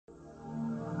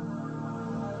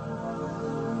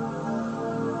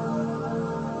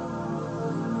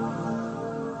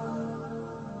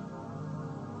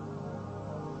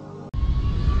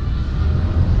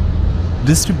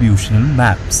distributional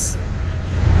maps.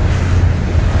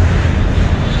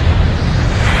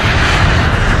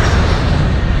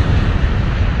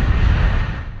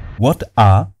 What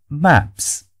are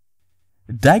maps?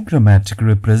 Diagrammatic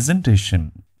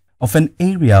representation of an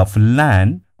area of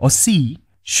land or sea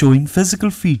showing physical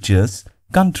features,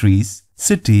 countries,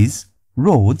 cities,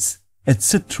 roads,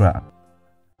 etc.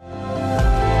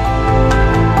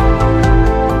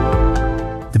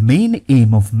 The main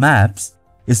aim of maps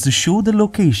is to show the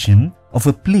location of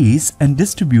a place and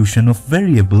distribution of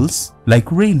variables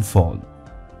like rainfall.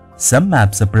 Some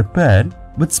maps are prepared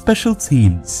with special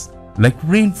themes, like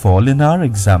rainfall in our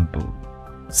example.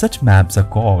 Such maps are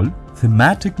called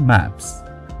thematic maps.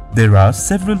 There are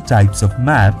several types of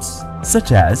maps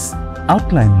such as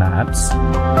outline maps,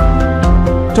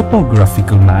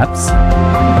 topographical maps,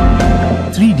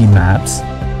 3D maps,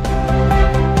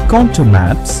 contour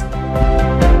maps,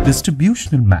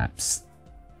 distributional maps.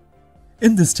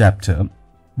 In this chapter,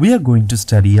 we are going to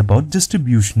study about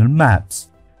distributional maps,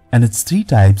 and its three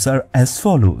types are as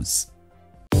follows: